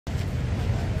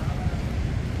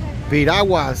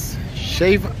Piraguas,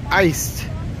 shave iced.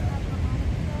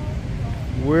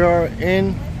 We are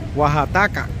in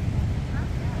Guajataca.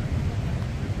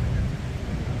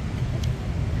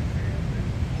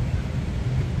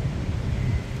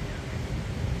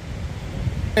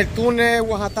 El Túnel,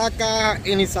 Guajataca,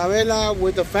 in Isabela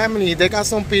with the family. They got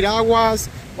some piraguas.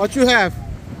 What you have?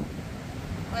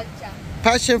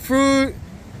 Passion fruit.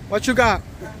 What you got?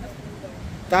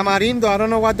 Tamarindo. I don't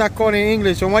know what that called in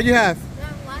English. And what you have?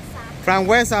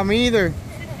 Frambuesa. Me either.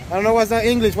 I don't know what's that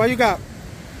in English. What you got?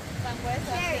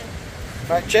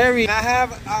 Cherry. I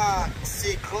have a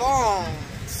Cyclone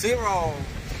Zero.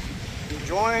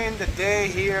 Enjoying the day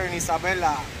here in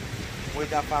Isabela with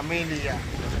the familia.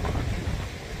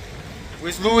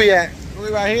 Where's Louis at?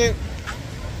 Louis right here.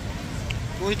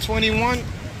 Louis 21.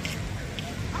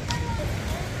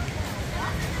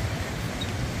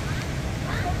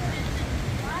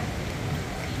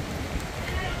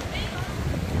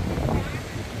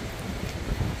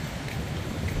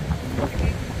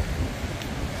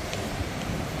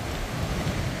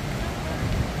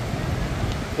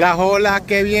 Las olas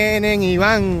que vienen y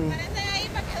van.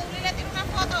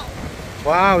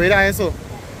 Wow, mira eso.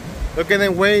 Look at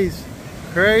them waves.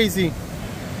 Crazy.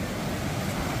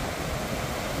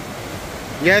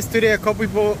 Yesterday, a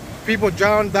couple people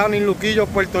drowned down in Luquillo,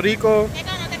 Puerto Rico.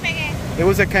 There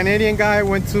was a Canadian guy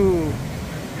went to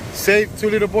save two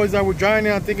little boys that were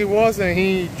drowning, I think it was, and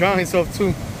he drowned himself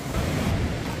too.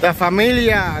 The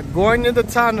familia going in the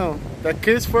tunnel. The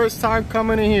kids' first time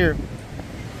coming in here.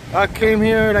 I came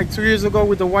here like 2 years ago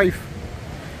with the wife.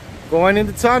 Going in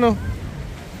the tunnel.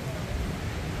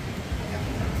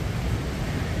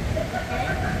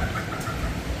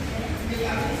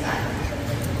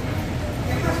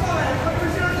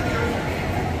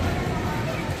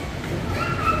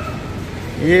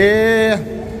 Yeah.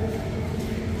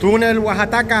 Túnel,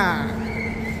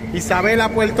 Guajataca. Isabela,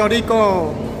 Puerto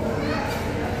Rico.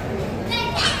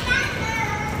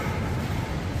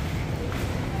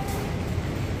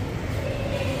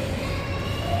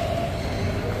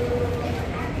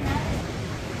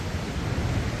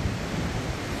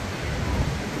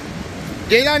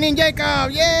 Jayden and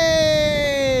Jacob,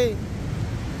 yay!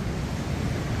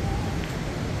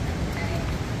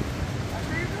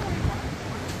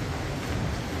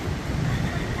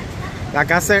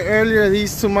 Like I said earlier, they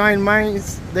used to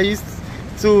they used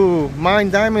to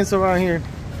mine diamonds around here.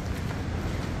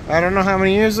 I don't know how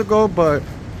many years ago, but it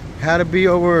had to be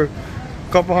over a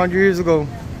couple hundred years ago.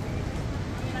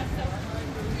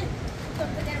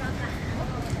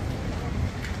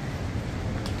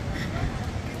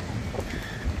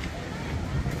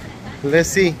 Let's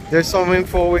see, there's some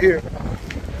info over here.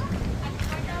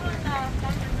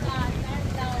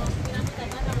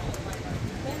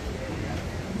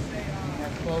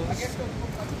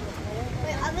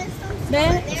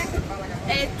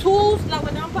 Tools, la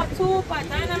guardaron para tools, para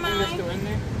dynamite.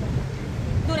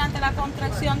 Durante la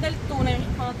construcción del túnel,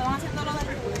 cuando estaban haciendo lo del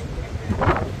túnel.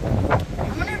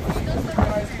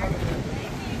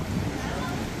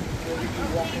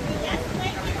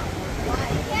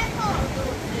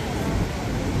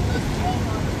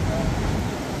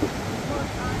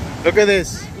 Look at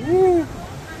this. Woo.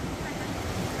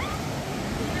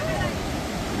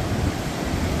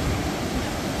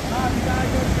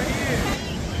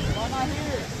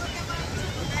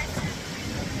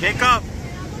 Jacob.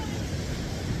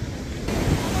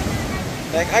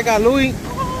 Like I got Louis.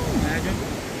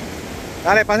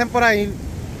 Dale, pasen por ahí.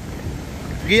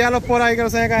 Guíalos por ahí que no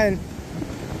se vayan a caer.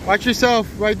 Watch yourself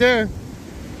right there.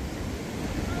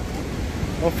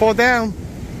 Don't fall down.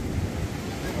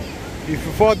 If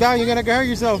you fall down, you're gonna hurt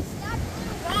yourself.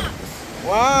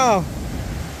 Wow.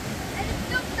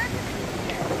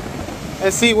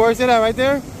 Let's see, where's it at? Right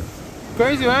there?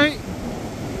 Crazy, right?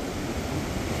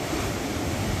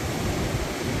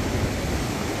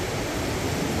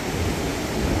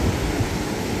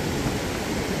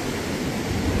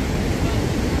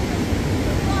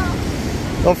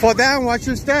 Don't fall down, watch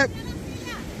your step.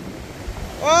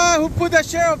 Oh, who put that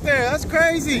chair up there? That's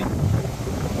crazy.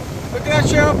 Look at that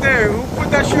chair up there. Who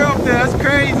put that chair up there? That's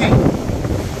crazy.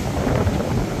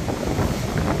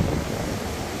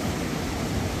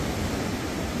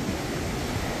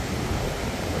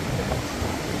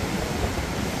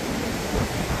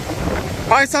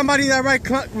 Probably somebody that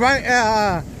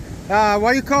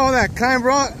what do you call that? Climb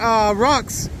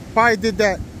rocks. Probably did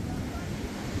that.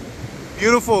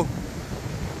 Beautiful.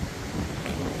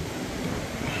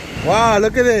 Wow,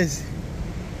 look at this.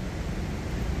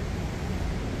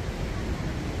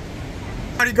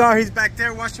 Bodyguard, he's back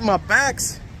there watching my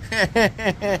backs.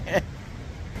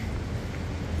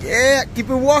 Yeah, keep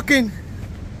it walking.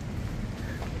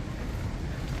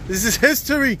 This is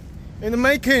history in the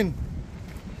making.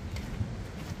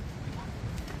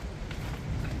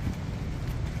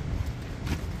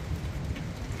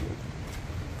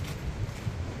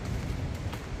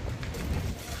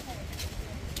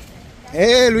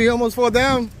 Hey, Luis almost fall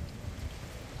down.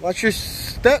 Watch your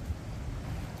step.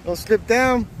 Don't slip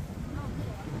down.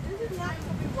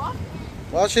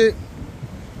 Watch it.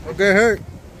 Don't get hurt.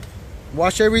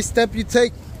 Watch every step you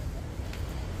take,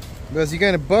 because you're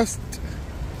gonna bust.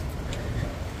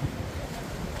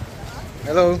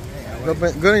 Hello.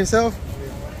 Good on yourself?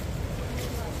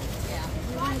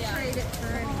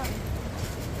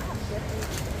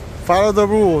 Follow the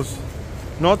rules.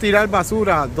 No tirar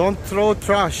basura. Don't throw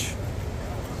trash.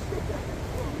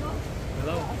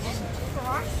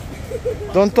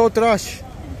 Don't throw trash.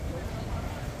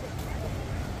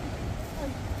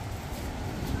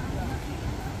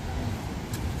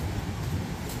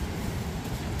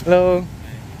 Hello.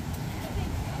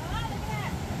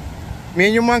 Me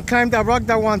and your mom climbed that rock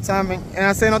that one time, and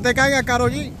I said, no te caigas, Karol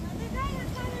G. Ay,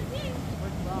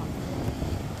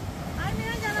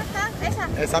 mira, ya no está.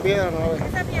 Esa piedra no.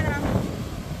 Esa piedra.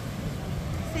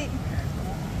 Sí.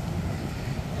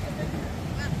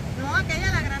 No,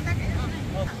 aquella, la grande aquella.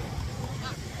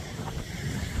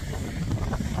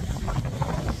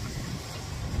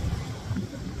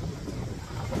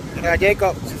 Mira,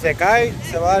 Jacob, si se cae,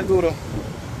 se va a dar duro.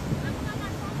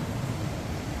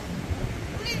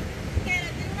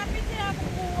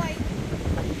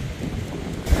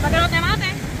 Para que no te mate.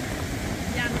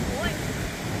 Ya no voy.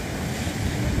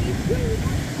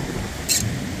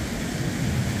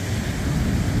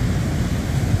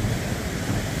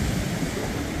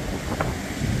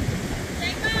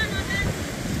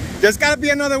 There's gotta be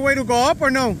another way to go up, or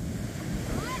no?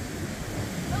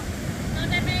 No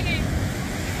te pegues.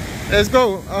 Let's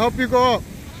go. I hope you go up.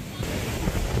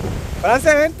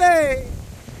 ¡Párase, gente!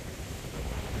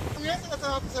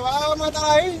 Se va a matar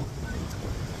ahí.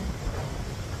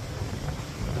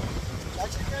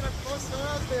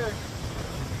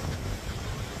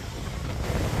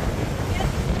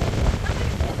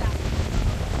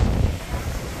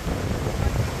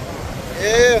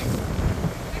 Yeah.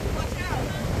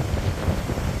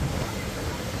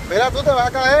 Mira, tú te vas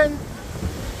a caer.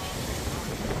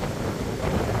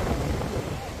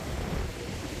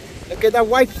 Look at that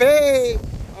white face.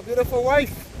 A beautiful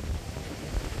wife.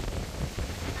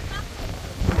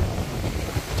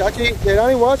 Chachi,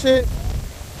 Jerani, watch it.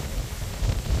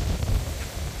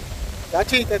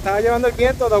 Chachi, te está llevando el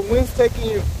viento. The wind's taking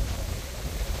you.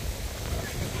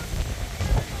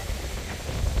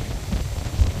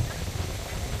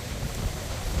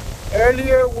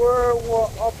 Earlier we were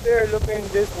up there looking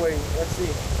this way. Let's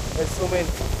see. Let's zoom in.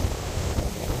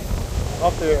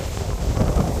 Up there.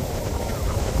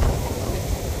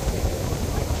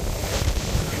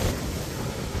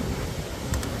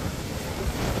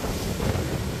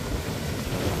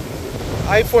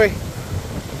 Ahí fue.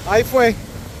 Ahí fue.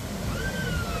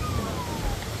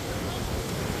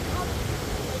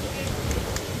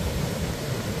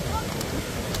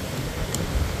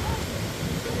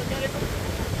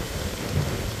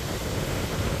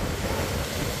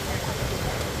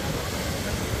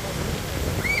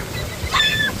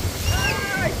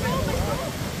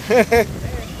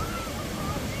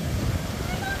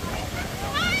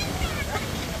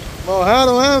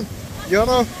 Mojado, man. Yo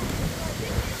no.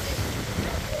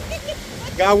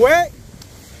 Got wet?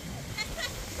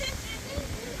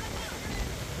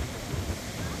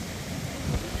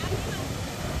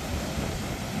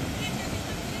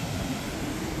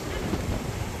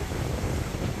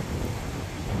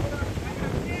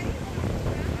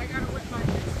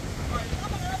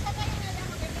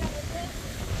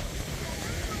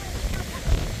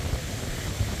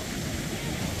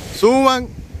 Suban,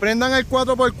 prendan el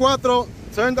 4x4,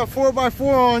 turn the 4x4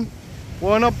 on,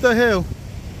 one up the hill.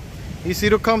 Easy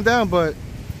to come down, but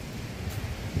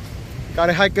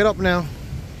gotta hike it up now.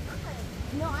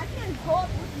 No, I can't go up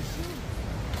with the shoes.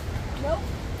 Nope.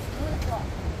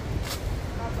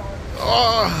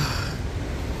 Oh.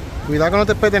 Cuidado que no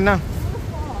te petes nada.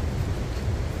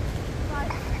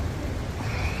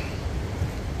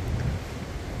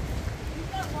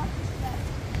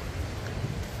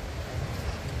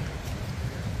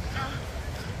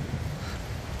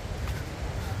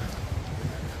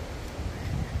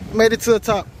 Made it to the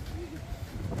top.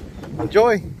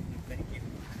 Enjoy. Thank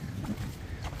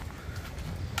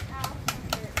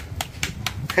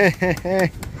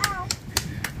you.